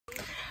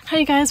Hi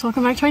you guys,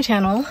 welcome back to my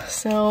channel.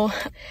 So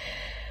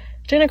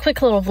doing a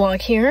quick little vlog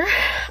here.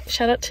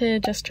 Shout out to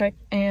Just Trek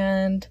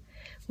and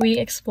We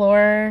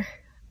Explore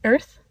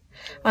Earth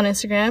on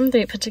Instagram.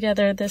 They put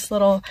together this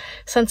little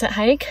sunset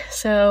hike.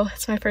 So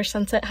it's my first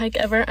sunset hike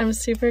ever. I'm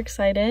super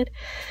excited.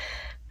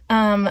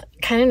 Kind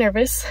of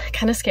nervous,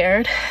 kind of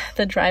scared.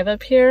 The drive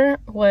up here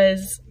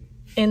was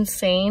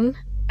insane.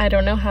 I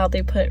don't know how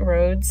they put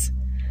roads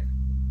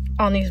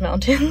on these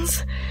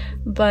mountains,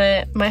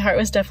 but my heart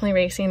was definitely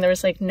racing. There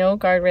was like no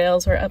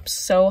guardrails. We're up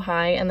so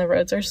high and the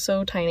roads are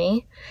so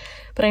tiny,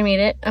 but I made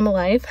it. I'm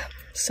alive.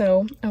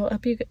 So I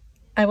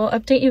will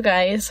update you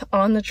guys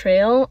on the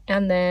trail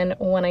and then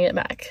when I get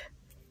back.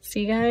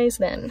 See you guys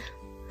then.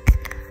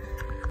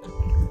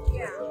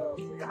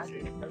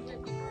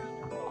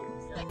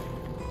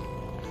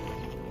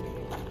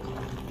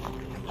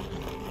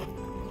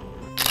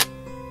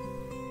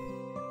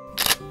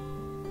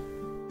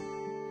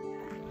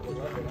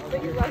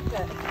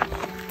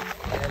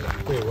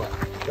 Wait, what?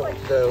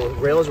 The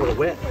rails were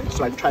wet,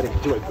 so I tried to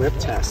do a grip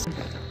test.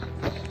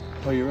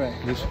 Oh, you're right.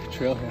 There's a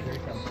trail here.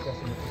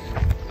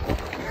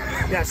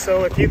 Yeah,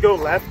 so if you go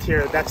left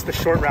here, that's the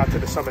short route to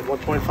the summit,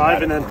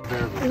 1.5, and then...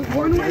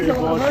 One way is a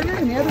little harder,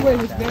 and the other way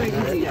was very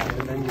easy. Yeah,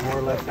 and then you more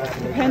or less have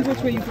to... Depends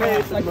which way you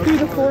go. Like through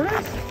the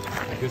forest,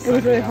 it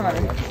was really hard.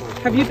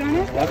 Have you done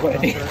it? That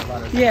way.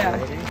 Yeah.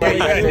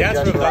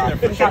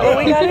 What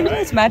we gotta do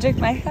is magic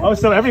my head. Oh,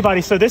 so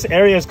everybody, so this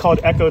area is called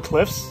Echo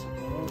Cliffs.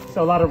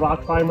 So a lot of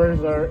rock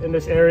climbers are in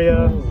this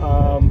area.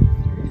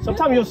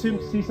 Sometimes you'll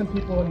see some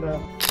people in the...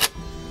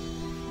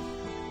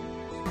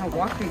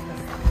 Walking.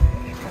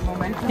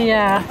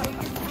 Yeah.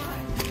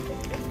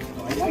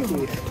 I like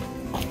it.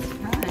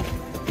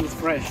 It's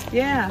fresh.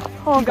 Yeah.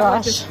 Oh Got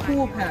gosh. this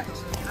cool patch.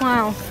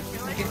 Wow.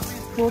 Like it's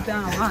cooled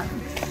down a lot.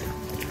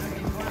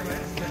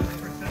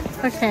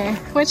 Okay,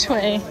 which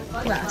way?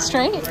 Left.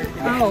 Straight?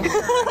 Oh.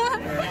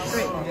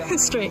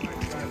 Straight.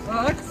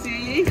 Look,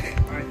 see?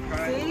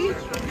 See?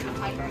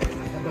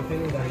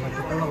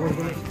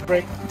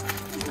 break.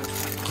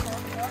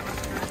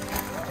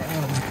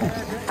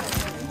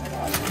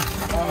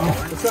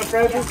 What's up,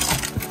 Francis?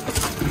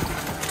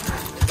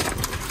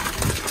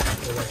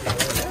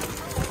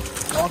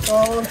 Walk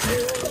on.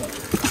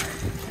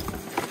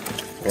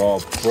 We're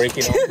all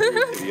breaking on to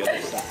the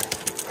other side.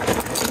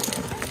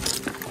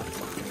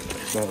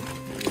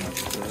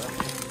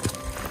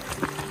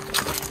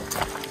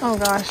 Oh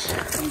gosh.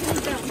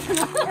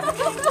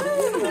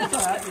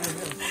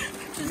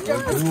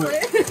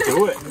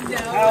 Do it.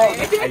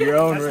 At your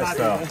own risk,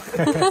 though.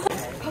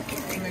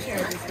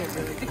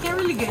 I can't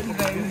really get you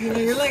guys. You know,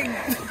 you're like...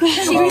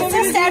 She needs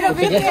to stand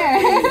over here.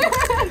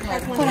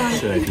 Hold on.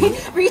 Should I do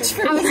it? Reach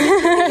for me.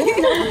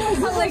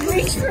 I'm like,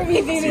 reach for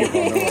me, baby.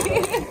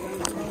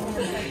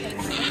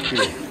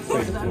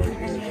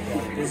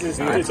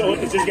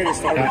 It's just getting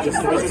started.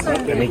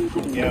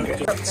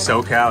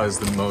 SoCal is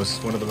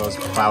one of the most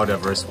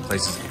cloud-averse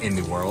places in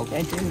the world.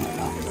 I didn't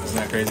know. Isn't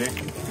that crazy?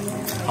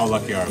 How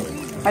lucky are we?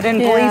 I didn't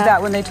believe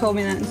that when they told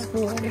me that in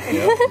school. Yep.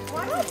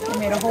 They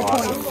made a whole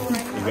point.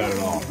 You got it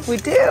all. We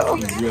do.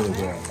 You really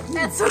do.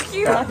 That's so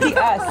cute. Lucky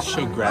us.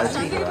 Show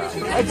gratitude for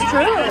that. It's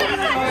true.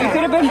 We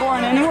could have been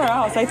born anywhere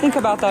else. I think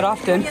about that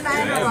often. And I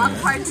have a long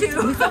part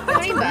too.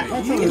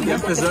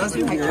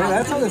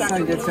 That's how the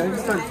sun gets out. You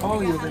start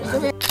calling you.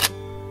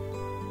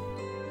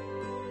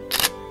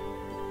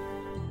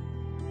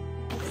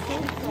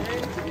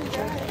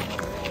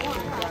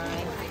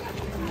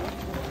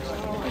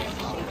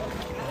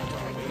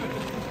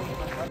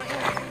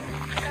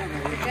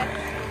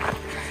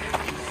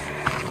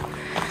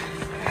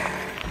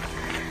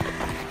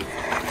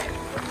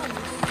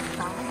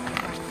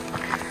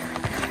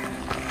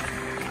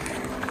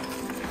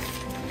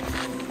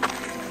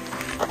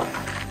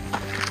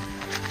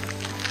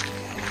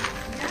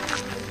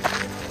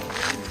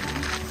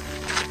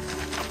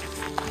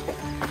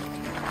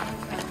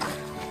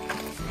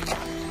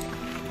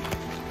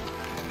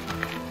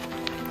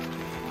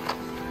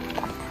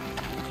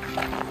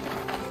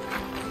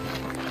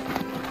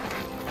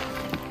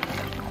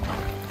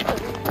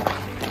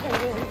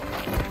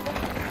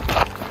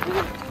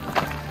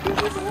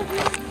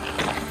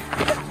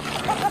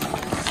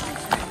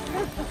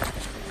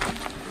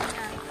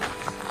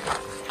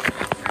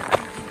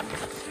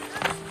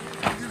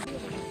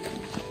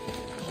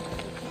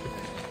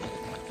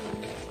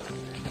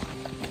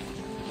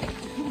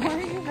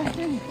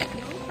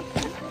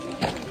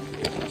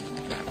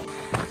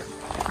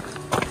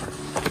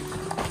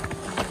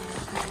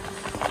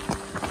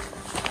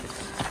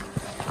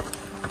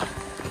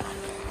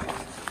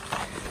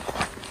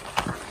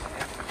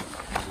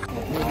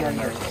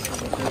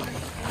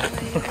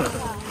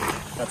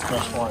 That's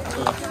fresh water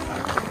too.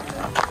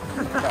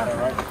 Got it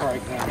right before I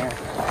came here.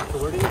 So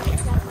where do you?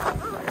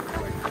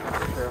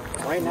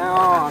 Right now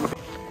I'm...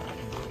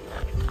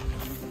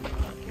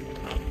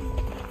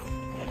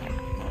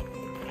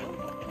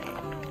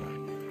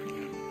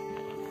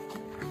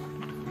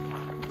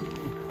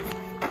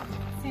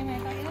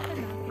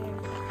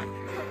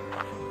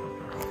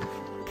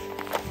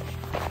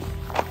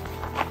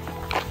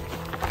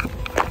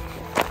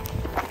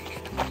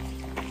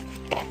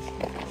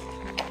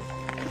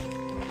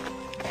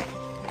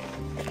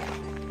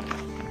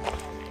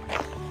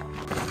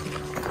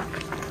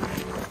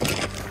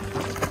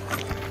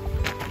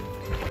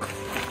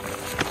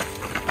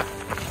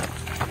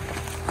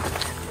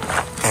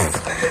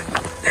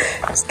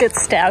 Just get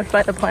stabbed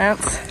by the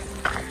plants.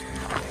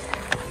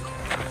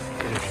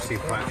 Interesting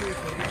plant.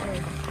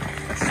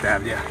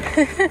 Stabbed,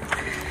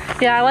 yeah.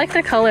 Yeah, I like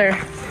the color.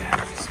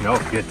 Yeah, it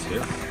smells good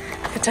too.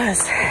 It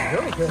does.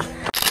 Really good.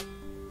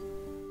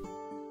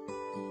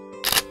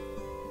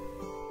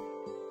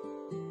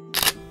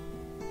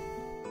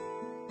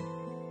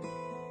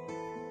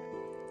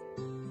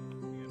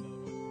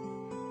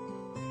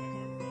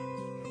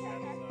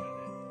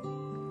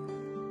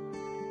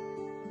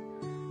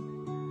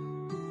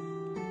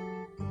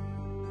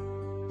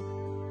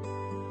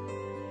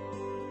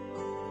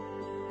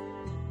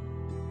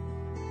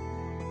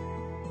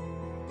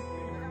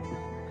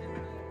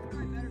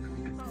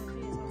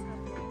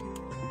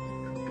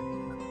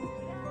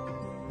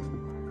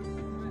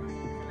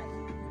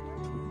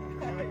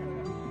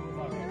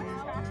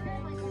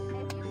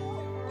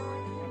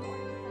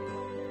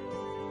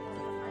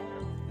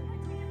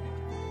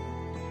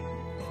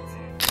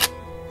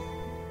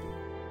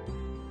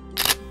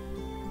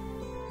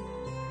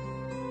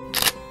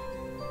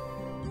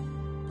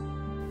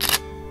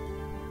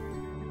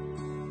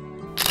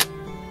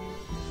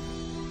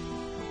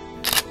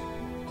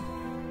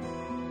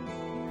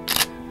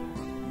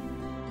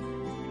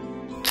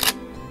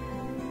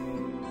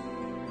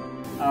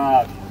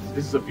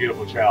 This is a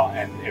beautiful trail,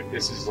 and if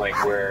this is like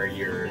where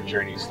your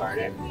journey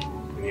started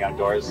in the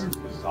outdoors,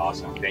 this is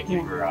awesome. Thank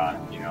you for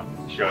you know,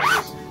 showing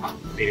us,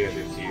 leading us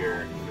into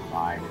your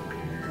mind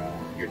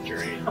and your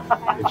journey,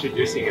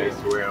 introducing us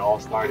to where it all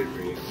started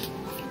for you.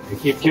 And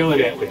keep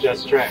killing it with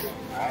Just Trek.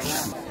 All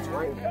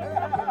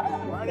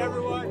right,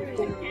 everyone.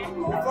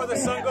 Before the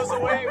sun goes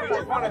away, we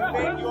just want to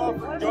thank you all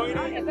for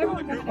joining the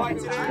group hike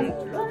today.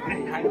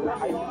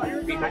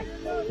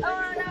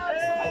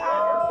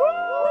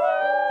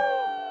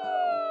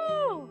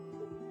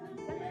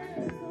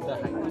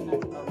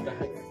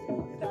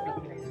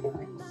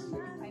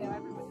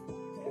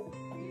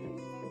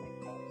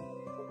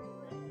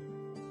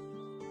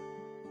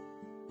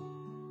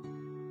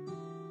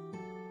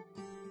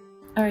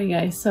 Alright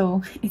guys,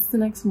 so it's the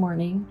next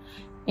morning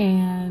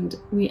and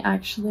we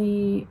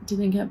actually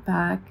didn't get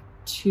back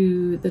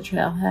to the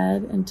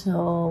trailhead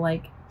until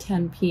like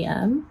 10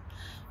 p.m.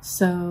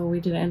 So we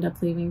didn't end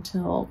up leaving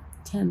till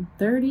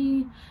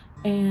 10:30,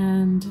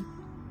 and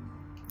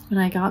when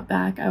I got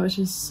back I was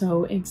just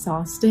so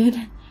exhausted.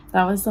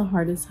 That was the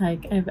hardest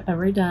hike I've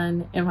ever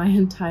done in my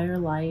entire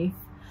life,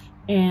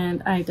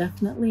 and I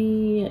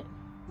definitely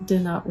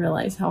did not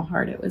realize how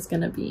hard it was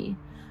gonna be.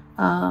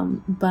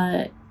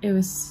 But it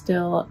was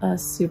still a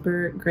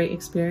super great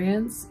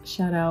experience.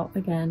 Shout out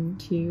again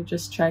to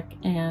Just Trek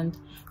and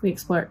We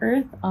Explore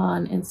Earth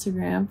on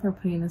Instagram for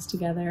putting this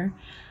together.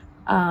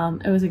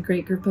 It was a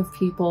great group of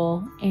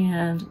people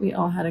and we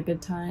all had a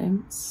good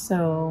time.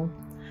 So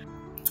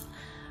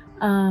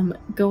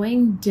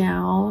going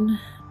down,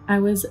 I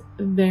was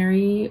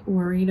very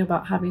worried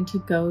about having to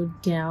go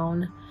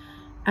down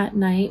at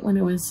night when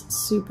it was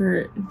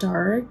super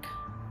dark.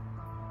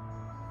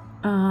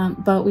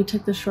 But we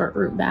took the short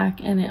route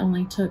back and it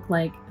only took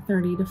like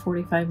 30 to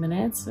 45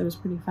 minutes. It was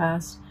pretty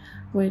fast,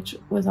 which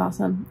was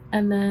awesome.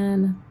 And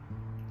then,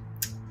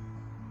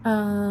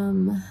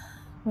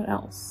 what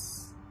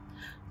else?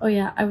 Oh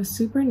yeah, I was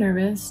super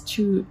nervous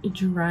to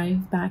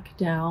drive back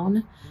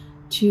down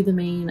to the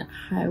main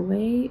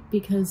highway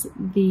because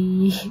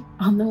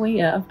on the way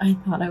up, I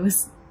thought I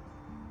was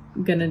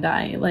gonna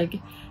die.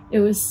 Like, it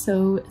was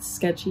so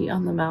sketchy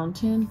on the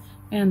mountain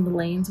and the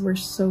lanes were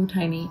so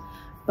tiny,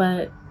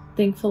 but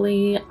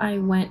thankfully I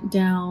went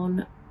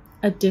down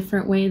a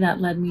different way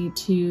that led me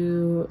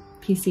to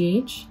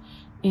PCH,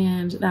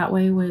 and that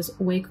way was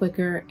way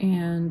quicker,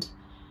 and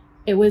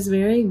it was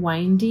very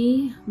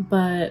windy,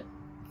 but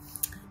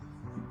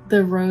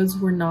the roads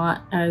were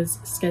not as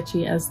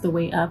sketchy as the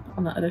way up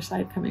on the other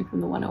side coming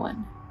from the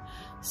 101.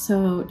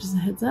 So just a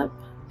heads up,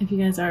 if you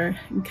guys are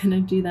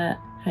gonna do that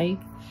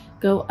hike,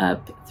 go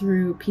up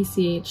through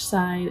PCH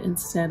side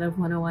instead of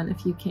 101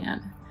 if you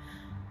can.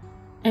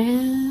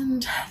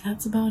 And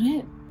that's about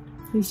it.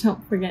 Please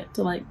don't forget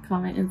to like,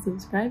 comment, and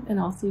subscribe, and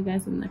I'll see you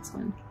guys in the next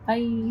one.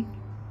 Bye!